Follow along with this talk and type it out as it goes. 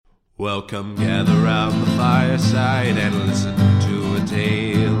Welcome, gather round the fireside and listen to a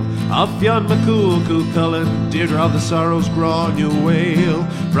tale of Fionn McCool, Cullen, Deirdre of the Sorrows, Grainne Whale.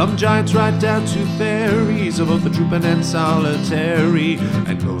 From giants right down to fairies, of both the drooping and solitary,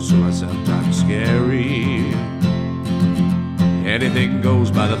 and those who are sometimes scary. Anything goes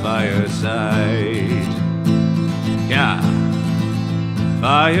by the fireside. Yeah.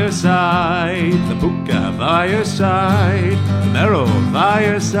 Fireside, the Puka fireside, the Marrow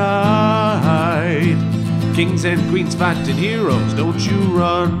fireside. Kings and queens fighting heroes, don't you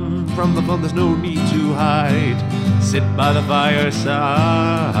run from the fun, there's no need to hide. Sit by the fireside.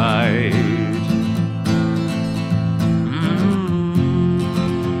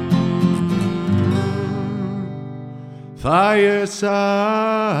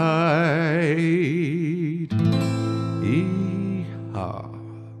 Fireside.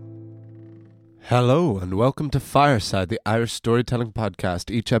 Hello and welcome to Fireside, the Irish storytelling podcast.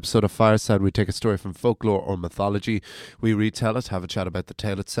 Each episode of Fireside we take a story from folklore or mythology, we retell it, have a chat about the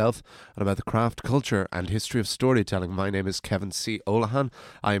tale itself and about the craft, culture and history of storytelling. My name is Kevin C. Olahan.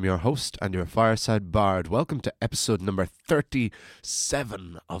 I am your host and your Fireside Bard. Welcome to episode number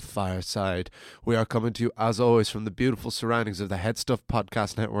 37 of Fireside. We are coming to you as always from the beautiful surroundings of the Head Stuff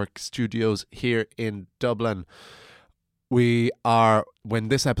Podcast Network studios here in Dublin. When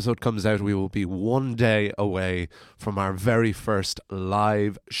this episode comes out, we will be one day away from our very first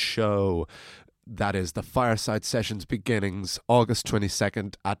live show. That is the Fireside Sessions beginnings, August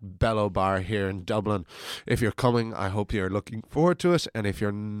 22nd at Bellow Bar here in Dublin. If you're coming, I hope you're looking forward to it. And if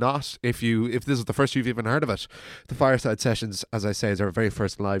you're not, if this is the first you've even heard of it, the Fireside Sessions, as I say, is our very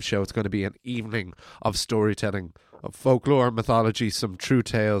first live show. It's going to be an evening of storytelling, of folklore, mythology, some true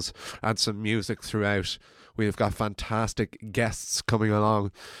tales, and some music throughout. We've got fantastic guests coming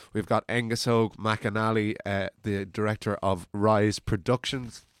along. We've got Angus Hogue McAnally, the director of Rise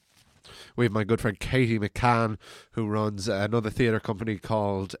Productions. We have my good friend Katie McCann, who runs another theatre company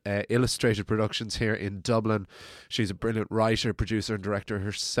called Illustrated Productions here in Dublin. She's a brilliant writer, producer and director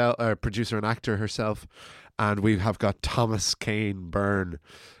herself, producer and actor herself. And we have got Thomas Kane Byrne,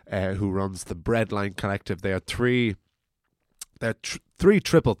 who runs the Breadline Collective. They are three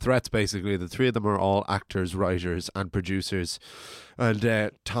triple threats, basically. The three of them are all actors, writers and producers,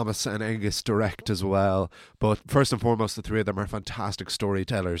 and Thomas and Angus direct as well. But first and foremost, the three of them are fantastic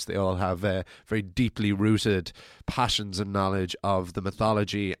storytellers. They all have very deeply rooted passions and knowledge of the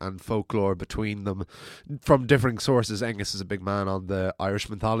mythology and folklore between them from differing sources. Angus is a big man on the Irish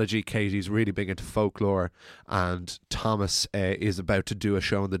mythology, Katie's really big into folklore, and Thomas is about to do a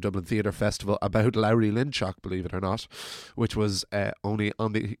show in the Dublin Theatre Festival about Lowry Lynchock, believe it or not, which was only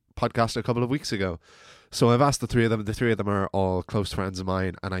on the podcast a couple of weeks ago. So I've asked the three of them. The three of them are all close friends of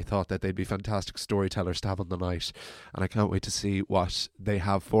mine, and I thought that they'd be fantastic storytellers to have on the night, and I can't wait to see what they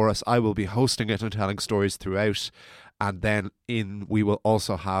have for us. I will be hosting it and telling stories throughout, and then we will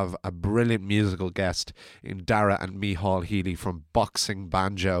also have a brilliant musical guest in Dara and Micheál Healy from Boxing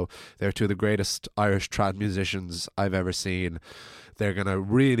Banjo. They're two of the greatest Irish trad musicians I've ever seen. They're going to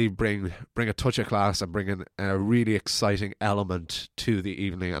really bring a touch of class and bring in a really exciting element to the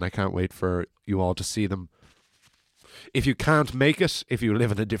evening, and I can't wait for you all to see them. If you can't make it, if you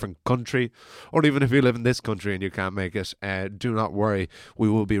live in a different country, or even if you live in this country and you can't make it, do not worry. We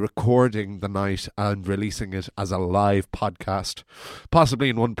will be recording the night and releasing it as a live podcast, possibly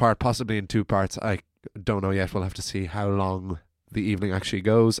in one part, possibly in two parts. I don't know yet. We'll have to see how long the evening actually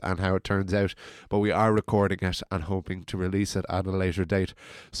goes and how it turns out, but we are recording it and hoping to release it at a later date.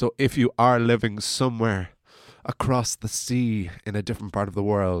 So if you are living somewhere across the sea in a different part of the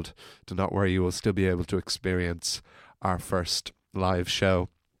world, do not worry, you will still be able to experience our first live show.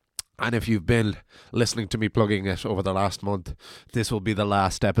 And if you've been listening to me plugging it over the last month, this will be the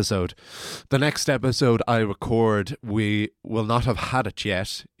last episode. The next episode I record, we will not have had it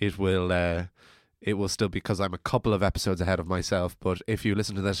yet. It will still, because I'm a couple of episodes ahead of myself. But if you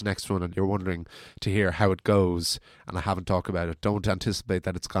listen to this next one and you're wondering to hear how it goes, and I haven't talked about it, don't anticipate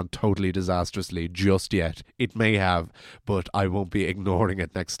that it's gone totally disastrously just yet. It may have, but I won't be ignoring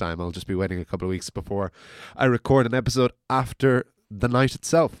it next time. I'll just be waiting a couple of weeks before I record an episode after the night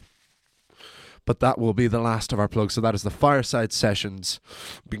itself. But that will be the last of our plugs. So that is the Fireside Sessions,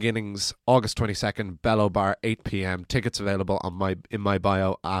 beginnings August 22nd, Bellow Bar, 8 p.m. Tickets available in my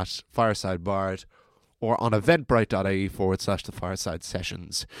bio at Fireside Bard or on eventbrite.ie/the Fireside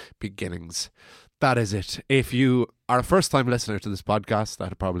Sessions beginnings. That is it. If you are a first-time listener to this podcast,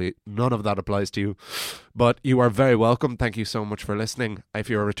 that probably none of that applies to you, but you are very welcome. Thank you so much for listening.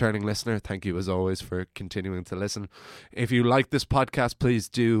 If you're a returning listener, thank you as always for continuing to listen. If you like this podcast, please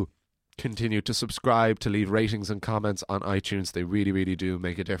do continue to subscribe, to leave ratings and comments on iTunes. They really, really do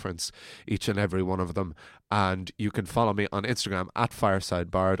make a difference, each and every one of them. And you can follow me on Instagram at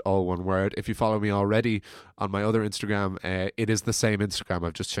FiresideBard, all one word. If you follow me already on my other Instagram, it is the same Instagram.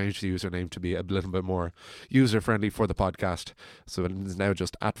 I've just changed the username to be a little bit more user-friendly for the podcast. So it is now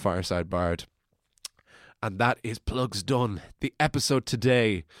just at FiresideBard. And that is plugs done. The episode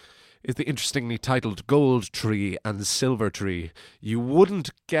today is the interestingly titled Gold Tree and Silver Tree. You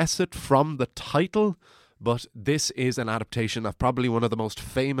wouldn't guess it from the title, but this is an adaptation of probably one of the most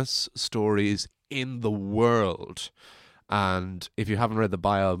famous stories in the world. And if you haven't read the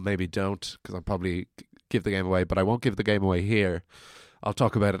bio, maybe don't, because I'll probably give the game away, but I won't give the game away here. I'll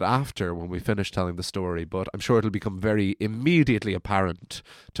talk about it after when we finish telling the story, but I'm sure it'll become very immediately apparent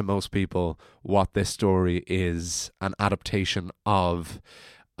to most people what this story is an adaptation of.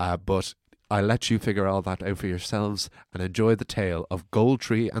 But I'll let you figure all that out for yourselves and enjoy the tale of Gold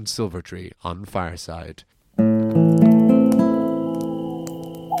Tree and Silver Tree on Fireside.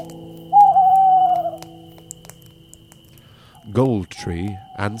 Gold Tree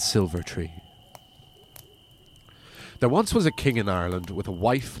and Silver Tree. There once was a king in Ireland with a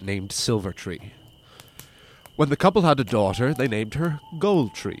wife named Silver Tree. When the couple had a daughter, they named her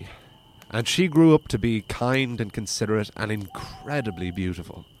Gold Tree, and she grew up to be kind and considerate and incredibly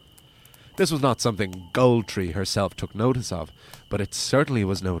beautiful. This was not something Gold Tree herself took notice of, but it certainly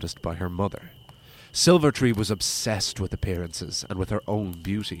was noticed by her mother. Silver Tree was obsessed with appearances and with her own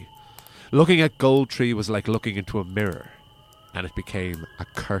beauty. Looking at Gold Tree was like looking into a mirror, and it became a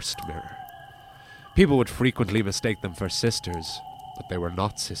cursed mirror. People would frequently mistake them for sisters, but they were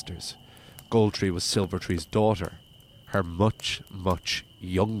not sisters. Gold Tree was Silver Tree's daughter, her much, much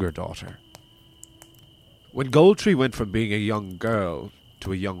younger daughter. When Gold Tree went from being a young girl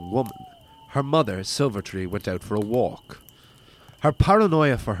to a young woman, her mother, Silver Tree, went out for a walk. Her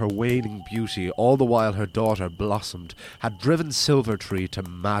paranoia for her waning beauty, all the while her daughter blossomed, had driven Silver Tree to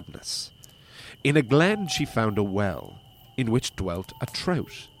madness. In a glen she found a well, in which dwelt a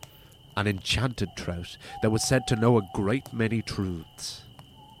trout, an enchanted trout that was said to know a great many truths.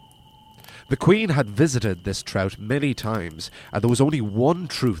 The queen had visited this trout many times, and there was only one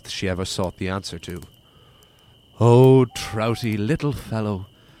truth she ever sought the answer to. "Oh, trouty little fellow,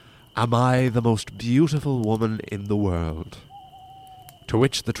 am I the most beautiful woman in the world?" To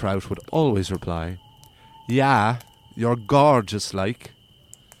which the trout would always reply, "Yeah, you're gorgeous like."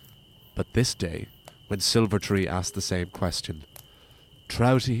 But this day, when Silver Tree asked the same question,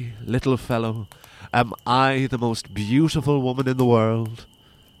 "Trouty little fellow, am I the most beautiful woman in the world?"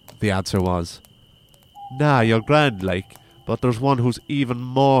 the answer was, "Nah, you're grand like, but there's one who's even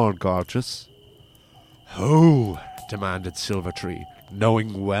more gorgeous." "Who?" demanded Silver Tree,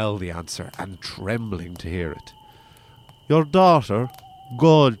 knowing well the answer and trembling to hear it. "Your daughter,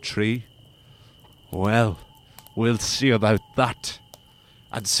 Gold Tree." "Well, we'll see about that."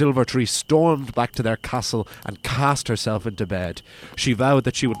 And Silver Tree stormed back to their castle and cast herself into bed. She vowed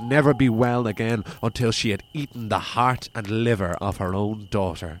that she would never be well again until she had eaten the heart and liver of her own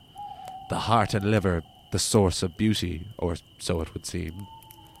daughter. The heart and liver, the source of beauty, or so it would seem.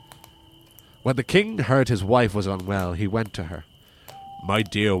 When the king heard his wife was unwell, he went to her. "My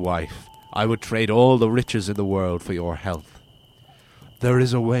dear wife, I would trade all the riches in the world for your health." "There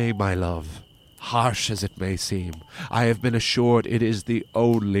is a way, my love. Harsh as it may seem, I have been assured it is the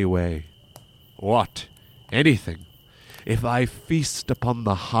only way." "What? Anything?" "If I feast upon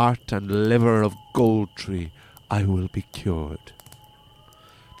the heart and liver of Gold Tree, I will be cured."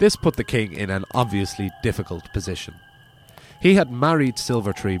 This put the king in an obviously difficult position. He had married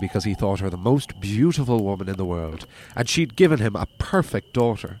Silver Tree because he thought her the most beautiful woman in the world, and she'd given him a perfect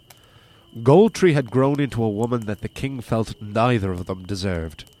daughter. Gold Tree had grown into a woman that the king felt neither of them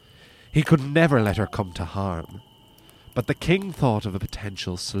deserved. He could never let her come to harm. But the king thought of a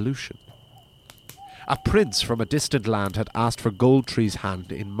potential solution. A prince from a distant land had asked for Gold Tree's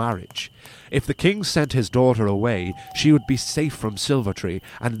hand in marriage. If the king sent his daughter away, she would be safe from Silver Tree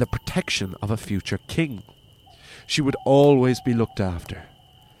and the protection of a future king. She would always be looked after.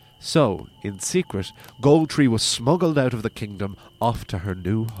 So, in secret, Gold Tree was smuggled out of the kingdom off to her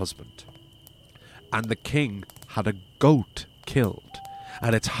new husband. And the king had a goat killed,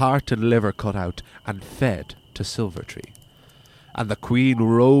 and its heart and liver cut out and fed to Silver Tree. And the queen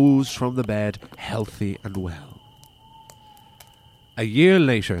rose from the bed healthy and well. A year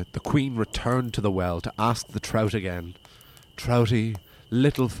later, the queen returned to the well to ask the trout again, "Trouty,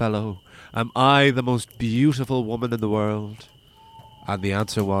 little fellow, am I the most beautiful woman in the world?" And the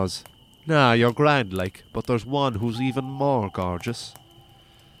answer was, "Nah, you're grand like, but there's one who's even more gorgeous."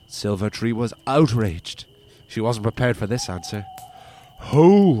 Silver Tree was outraged. She wasn't prepared for this answer.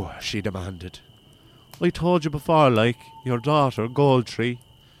 "Who?" she demanded. "I told you before, your daughter, Goldtree.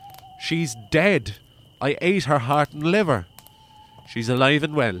 She's dead. I ate her heart and liver. She's alive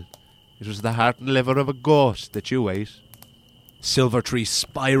and well. It was the heart and liver of a goat that you ate." Silvertree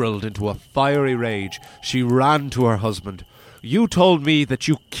spiraled into a fiery rage. She ran to her husband. "You told me that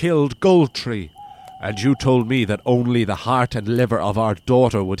you killed Goldtree, and you told me that only the heart and liver of our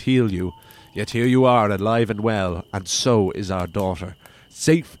daughter would heal you. Yet here you are, alive and well, and so is our daughter,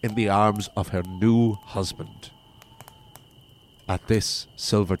 safe in the arms of her new husband." At this,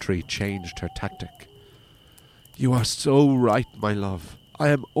 Silvertree changed her tactic. "You are so right, my love. I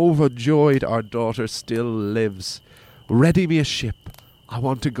am overjoyed our daughter still lives. Ready me a ship. I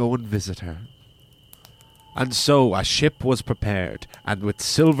want to go and visit her." And so a ship was prepared, and with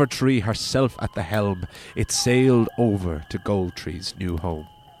Silvertree herself at the helm, it sailed over to Goldtree's new home.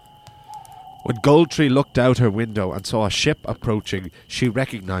 When Goldtree looked out her window and saw a ship approaching, she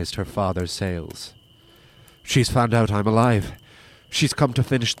recognized her father's sails. "She's found out I'm alive. She's come to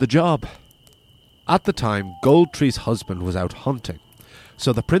finish the job." At the time, Goldtree's husband was out hunting,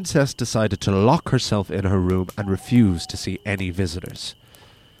 so the princess decided to lock herself in her room and refuse to see any visitors.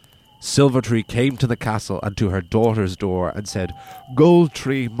 Silvertree came to the castle and to her daughter's door and said,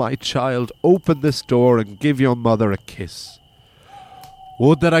 "Goldtree, my child, open this door and give your mother a kiss."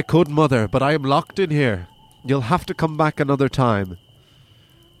 "Would that I could, mother, but I am locked in here. You'll have to come back another time."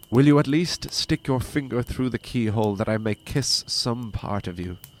 "Will you at least stick your finger through the keyhole that I may kiss some part of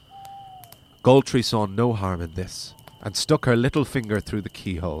you?" Goldtree saw no harm in this, and stuck her little finger through the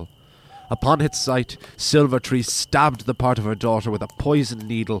keyhole. Upon its sight, Silvertree stabbed the part of her daughter with a poisoned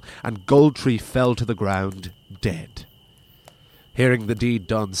needle, and Goldtree fell to the ground, dead. Hearing the deed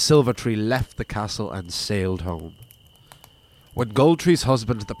done, Silvertree left the castle and sailed home. When Goldtree's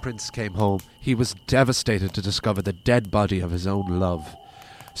husband, the prince, came home, he was devastated to discover the dead body of his own love.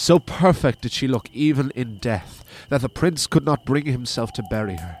 So perfect did she look even in death, that the prince could not bring himself to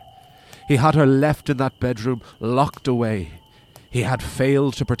bury her. He had her left in that bedroom, locked away. He had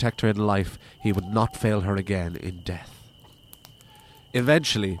failed to protect her in life. He would not fail her again in death.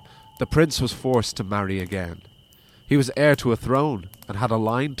 Eventually, the prince was forced to marry again. He was heir to a throne and had a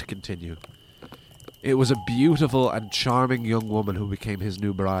line to continue. It was a beautiful and charming young woman who became his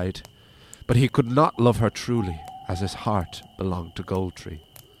new bride, but he could not love her truly, as his heart belonged to Goldtree.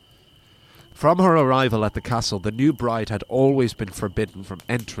 From her arrival at the castle, the new bride had always been forbidden from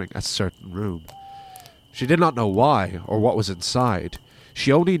entering a certain room. She did not know why or what was inside.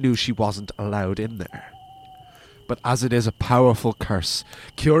 She only knew she wasn't allowed in there. But as it is a powerful curse,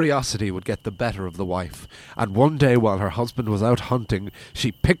 curiosity would get the better of the wife, and one day while her husband was out hunting,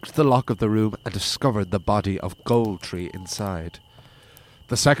 she picked the lock of the room and discovered the body of Goldtree inside.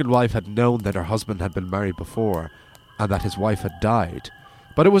 The second wife had known that her husband had been married before, and that his wife had died,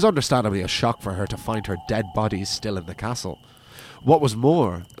 but it was understandably a shock for her to find her dead body still in the castle. What was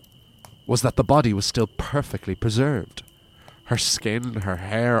more was that the body was still perfectly preserved. Her skin, her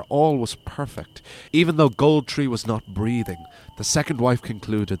hair, all was perfect. Even though Goldtree was not breathing, the second wife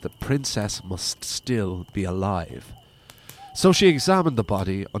concluded the princess must still be alive. So she examined the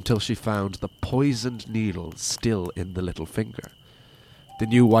body until she found the poisoned needle still in the little finger. The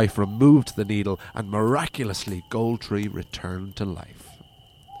new wife removed the needle, and miraculously Goldtree returned to life.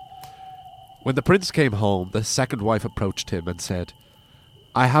 When the prince came home, the second wife approached him and said,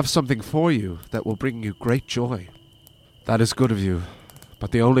 "I have something for you that will bring you great joy." "That is good of you,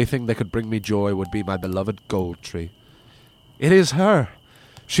 but the only thing that could bring me joy would be my beloved Goldtree." "It is her.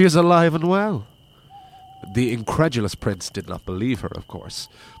 She is alive and well." The incredulous prince did not believe her, of course,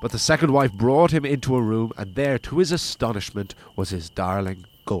 but the second wife brought him into a room, and there, to his astonishment, was his darling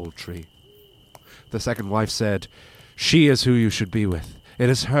Goldtree. The second wife said, "She is who you should be with. It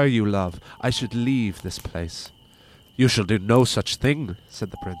is her you love. I should leave this place." "You shall do no such thing," said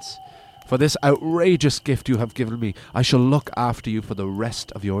the prince. "For this outrageous gift you have given me, I shall look after you for the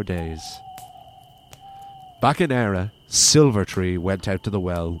rest of your days." Back in Era, Silvertree went out to the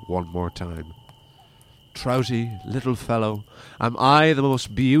well one more time. "Trouty, little fellow, am I the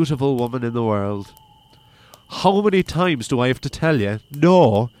most beautiful woman in the world?" "How many times do I have to tell you?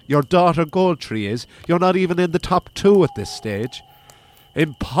 No, your daughter Goldtree is. You're not even in the top 2 at this stage."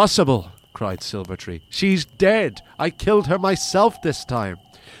 "Impossible!" cried Silvertree. "She's dead. I killed her myself this time."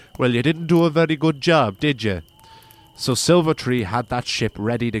 "Well, you didn't do a very good job, did you?" So Silvertree had that ship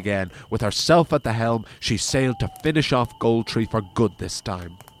readied again. With herself at the helm, she sailed to finish off Goldtree for good this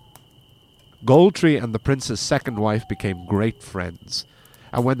time. Goldtree and the prince's second wife became great friends,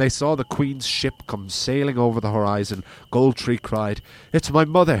 and when they saw the queen's ship come sailing over the horizon, Goldtree cried, "It's my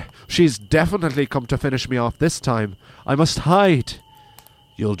mother. She's definitely come to finish me off this time. I must hide."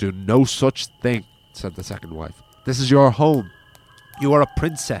 "You'll do no such thing," said the second wife. "This is your home. You are a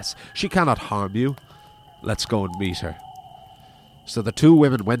princess. She cannot harm you. Let's go and meet her." So the two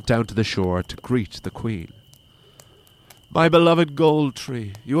women went down to the shore to greet the queen. "My beloved Gold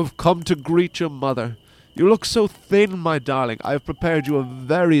Tree, you have come to greet your mother. You look so thin, my darling. I have prepared you a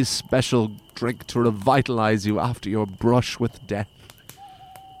very special drink to revitalize you after your brush with death."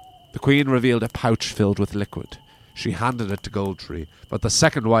 The queen revealed a pouch filled with liquid. She handed it to Gold Tree, but the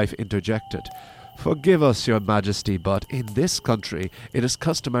second wife interjected. "Forgive us, your majesty, but in this country it is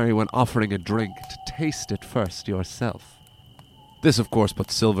customary when offering a drink to taste it first yourself." This, of course,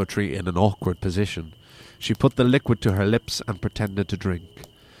 put Silver Tree in an awkward position. She put the liquid to her lips and pretended to drink.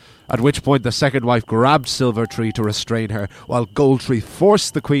 At which point the second wife grabbed Silver Tree to restrain her, while Gold Tree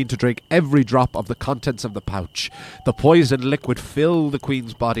forced the queen to drink every drop of the contents of the pouch. The poisoned liquid filled the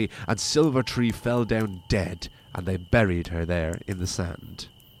queen's body, and Silver Tree fell down dead, and they buried her there in the sand.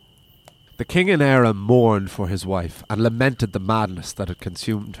 The king in Eire mourned for his wife, and lamented the madness that had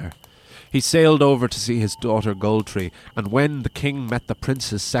consumed her. He sailed over to see his daughter Gold Tree, and when the king met the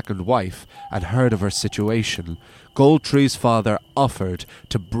prince's second wife and heard of her situation, Gold Tree's father offered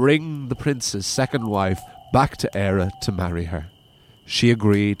to bring the prince's second wife back to Eire to marry her. She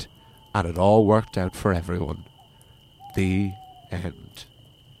agreed, and it all worked out for everyone. The end.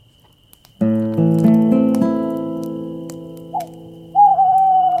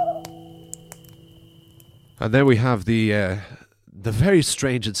 And then we have the very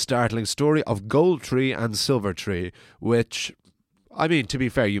strange and startling story of Gold Tree and Silver Tree, which, I mean, to be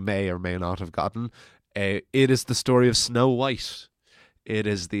fair, you may or may not have gotten. It is the story of Snow White. It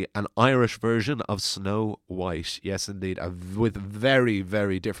is an Irish version of Snow White. Yes, indeed, with very,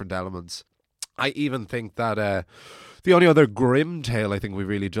 very different elements. I even think that the only other Grimm tale I think we've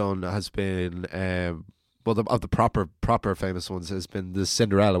really done has been, of the proper famous ones, has been the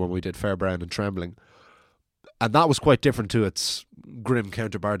Cinderella when we did Fair, Brown and Trembling. And that was quite different to its grim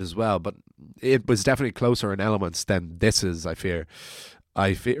counterpart as well, but it was definitely closer in elements than this is, I think.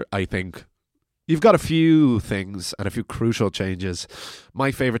 You've got a few things and a few crucial changes.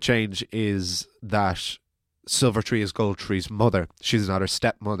 My favourite change is that Silver Tree is Gold Tree's mother. She's not her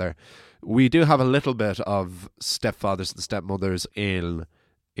stepmother. We do have a little bit of stepfathers and stepmothers in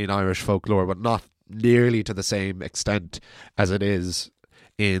Irish folklore, but not nearly to the same extent as it is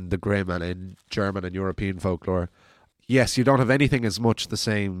in the Grimm and in German and European folklore. Yes, you don't have anything as much the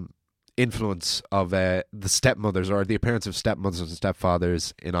same influence of the stepmothers or the appearance of stepmothers and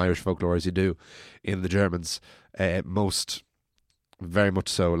stepfathers in Irish folklore as you do in the Germans. Most, very much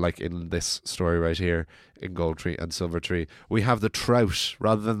so, like in this story right here in Gold Tree and Silver Tree. We have the trout.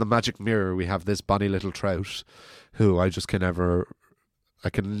 Rather than the magic mirror, we have this bonny little trout who I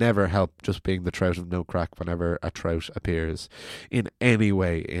can never help just being the Trout of No Crack whenever a trout appears in any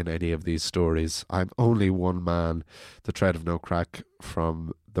way in any of these stories. I'm only one man, the Trout of No Crack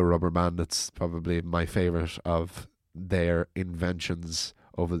from the Rubber Bandits, probably my favourite of their inventions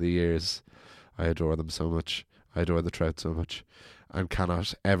over the years. I adore them so much. I adore the Trout so much, and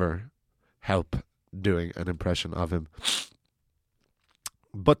cannot ever help doing an impression of him.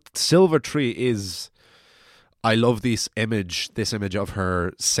 But Silver Tree is... I love this image of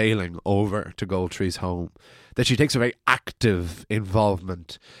her sailing over to Gold Tree's home, that she takes a very active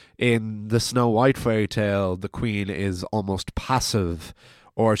involvement. In the Snow White fairy tale, the queen is almost passive,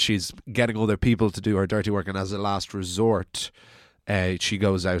 or she's getting other people to do her dirty work, and as a last resort, she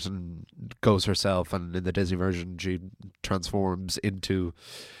goes out and goes herself, and in the Disney version, she transforms into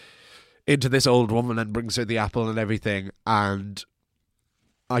this old woman and brings her the apple and everything, and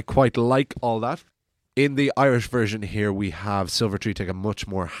I quite like all that. In the Irish version here, we have Silver Tree take a much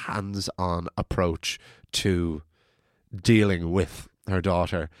more hands-on approach to dealing with her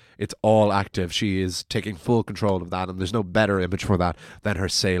daughter. It's all active. She is taking full control of that, and there's no better image for that than her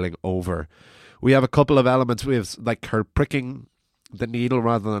sailing over. We have a couple of elements. We have like her pricking the needle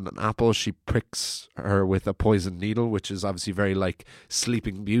rather than an apple. She pricks her with a poisoned needle, which is obviously very like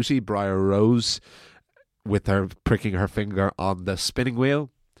Sleeping Beauty, Briar Rose, with her pricking her finger on the spinning wheel.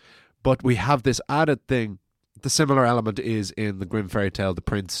 But we have this added thing. The similar element is in the Grimm fairy tale. The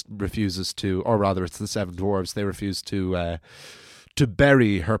prince refuses to, or rather it's the seven dwarves, they refuse to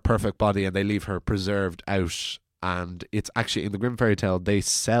bury her perfect body, and they leave her preserved out. And it's actually in the Grimm fairy tale, the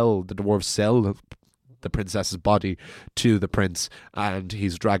dwarves sell the princess's body to the prince, and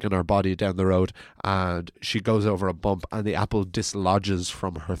he's dragging her body down the road, and she goes over a bump, and the apple dislodges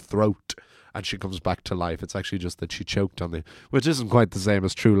from her throat, and she comes back to life. It's actually just that she choked on it, which isn't quite the same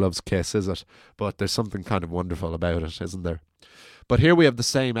as true love's kiss, is it? But there's something kind of wonderful about it, isn't there? But here we have the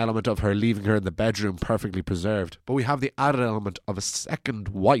same element of her leaving her in the bedroom perfectly preserved. But we have the added element of a second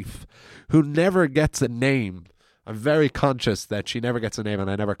wife who never gets a name. I'm very conscious that she never gets a name, and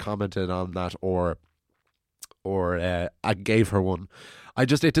I never commented on that or I gave her one. It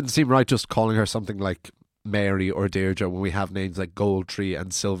didn't seem right just calling her something like Mary or Deirdre when we have names like Gold Tree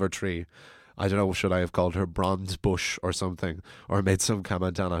and Silver Tree. I don't know, should I have called her Bronze Bush or something, or made some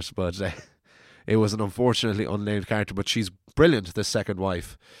comment on it, but it was an unfortunately unnamed character. But she's brilliant, the second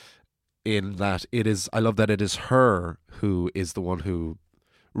wife, in that I love that it is her who is the one who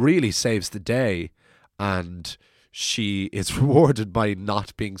really saves the day, and she is rewarded by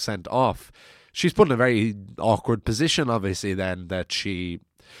not being sent off. She's put in a very awkward position, obviously, then, that she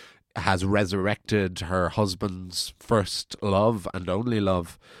has resurrected her husband's first love and only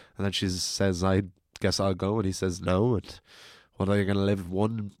love. And then she says, I guess I'll go. And he says, no. And what, are you going to live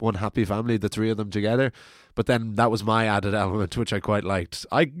one happy family, the three of them together? But then that was my added element, which I quite liked.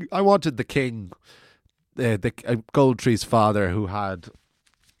 I wanted the king, the Goldtree's father, who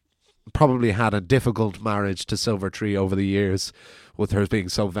probably had a difficult marriage to Silvertree over the years, with her being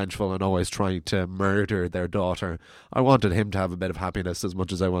so vengeful and always trying to murder their daughter. I wanted him to have a bit of happiness as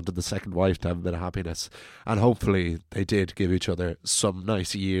much as I wanted the second wife to have a bit of happiness. And hopefully they did give each other some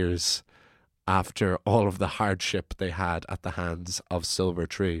nice years after all of the hardship they had at the hands of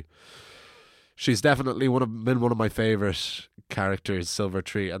Silvertree. She's definitely been one of my favourite characters,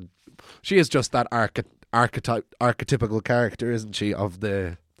 Silvertree, and she is just that archetypical character, isn't she, of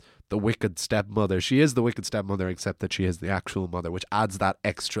the wicked stepmother. She is the wicked stepmother, except that she is the actual mother, which adds that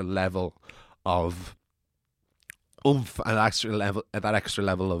extra level of oomph and that extra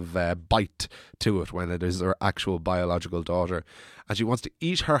level of bite to it when it is her actual biological daughter. And she wants to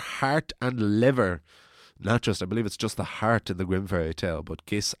eat her heart and liver. Not just, I believe it's just the heart in the Grimm fairy tale, but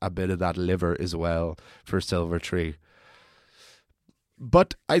kiss a bit of that liver as well for Silvertree.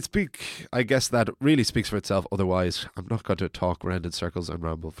 But I guess that really speaks for itself. Otherwise, I'm not going to talk around in circles and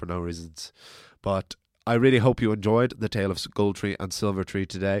ramble for no reasons. But I really hope you enjoyed the tale of Goldtree and Silvertree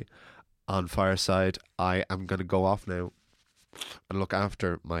today on Fireside. I am going to go off now and look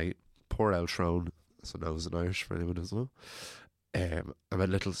after my poor Eltrone. So now is in Irish for anyone as well. I'm a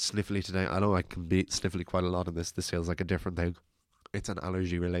little sniffly today. I know I can be sniffly quite a lot in this. This feels like a different thing. It's an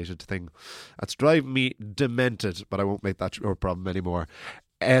allergy related thing that's driving me demented, but I won't make that your problem anymore.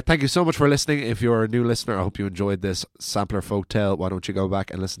 Thank you so much for listening. If you're a new listener, I hope you enjoyed this sampler folk tale. Why don't you go back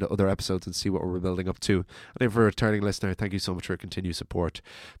and listen to other episodes and see what we're building up to. And if you're a returning listener, thank you so much for your continued support.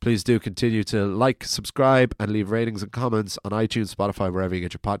 Please do continue to like, subscribe, and leave ratings and comments on iTunes, Spotify, wherever you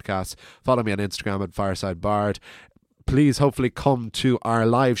get your podcasts. Follow me on Instagram at Fireside Bard. Please hopefully come to our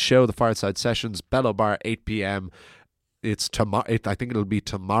live show, the Fireside Sessions, Bellow Bar, 8 p.m. It's tomorrow. I think it'll be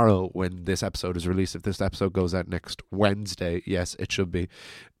tomorrow when this episode is released. If this episode goes out next Wednesday, yes, it should be,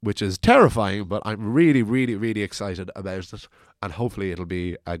 which is terrifying, but I'm really, really, really excited about it. And hopefully it'll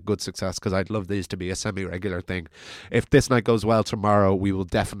be a good success, because I'd love these to be a semi-regular thing. If this night goes well tomorrow, we will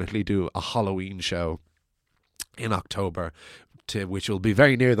definitely do a Halloween show in October, which will be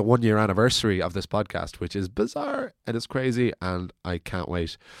very near the 1 year anniversary of this podcast, which is bizarre and it's crazy, and I can't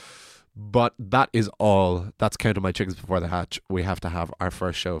wait. But that is all. That's counting my chickens before they hatch. We have to have our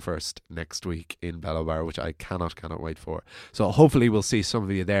first show first next week in Bellow Bar, which I cannot wait for. So hopefully we'll see some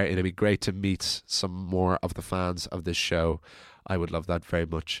of you there. It'll be great to meet some more of the fans of this show. I would love that very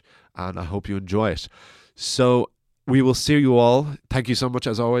much, and I hope you enjoy it. So we will see you all. Thank you so much,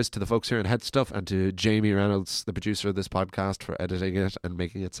 as always, to the folks here in Head Stuff, and to Jamie Reynolds, the producer of this podcast, for editing it and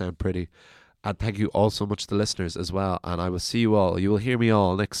making it sound pretty. And thank you all so much to the listeners as well. And I will see you all. You will hear me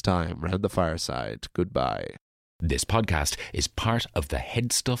all next time round the fireside. Goodbye. This podcast is part of the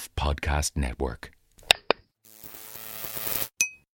Head Stuff Podcast Network.